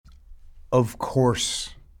of course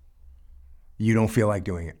you don't feel like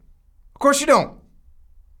doing it. Of course you don't.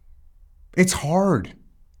 It's hard.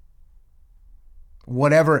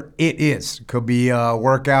 Whatever it is. Could be a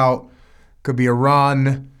workout, could be a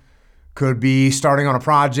run, could be starting on a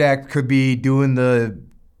project, could be doing the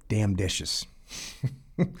damn dishes.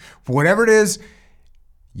 Whatever it is,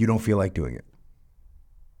 you don't feel like doing it.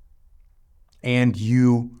 And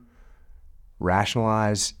you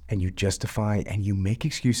rationalize and you justify and you make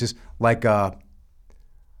excuses like a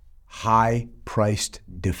high-priced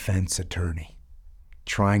defense attorney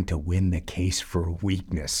trying to win the case for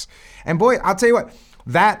weakness. And boy, I'll tell you what,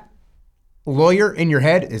 that lawyer in your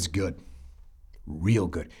head is good. Real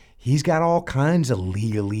good. He's got all kinds of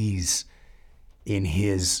legalese in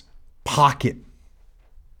his pocket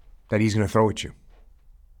that he's going to throw at you.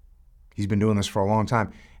 He's been doing this for a long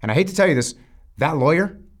time. And I hate to tell you this, that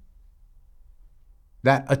lawyer,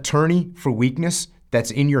 that attorney for weakness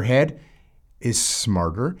that's in your head is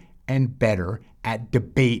smarter and better at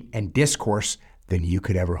debate and discourse than you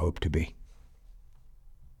could ever hope to be.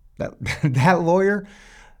 That lawyer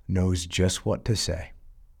knows just what to say.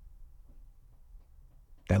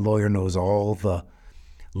 That lawyer knows all the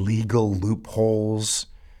legal loopholes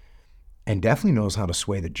and definitely knows how to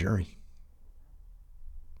sway the jury.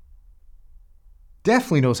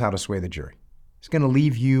 Definitely knows how to sway the jury. He's going to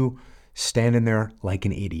leave you standing there like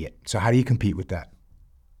an idiot. So how do you compete with that?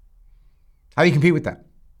 How do you compete with that?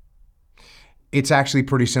 It's actually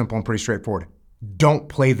pretty simple and pretty straightforward. Don't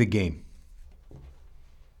play the game.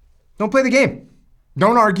 Don't play the game.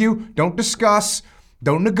 Don't argue. Don't discuss.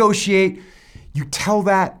 Don't negotiate. You tell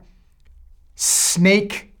that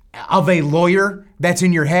snake of a lawyer that's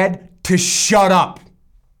in your head to shut up.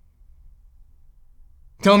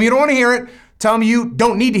 Tell him you don't want to hear it. Tell him you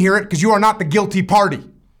don't need to hear it because you are not the guilty party.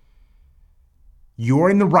 You're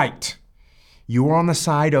in the right. You are on the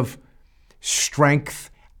side of strength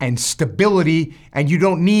and stability, and you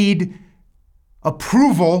don't need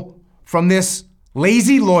approval from this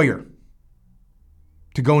lazy lawyer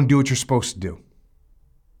to go and do what you're supposed to do.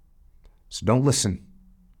 So don't listen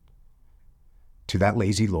to that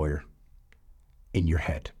lazy lawyer in your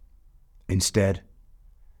head. Instead,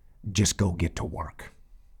 just go get to work.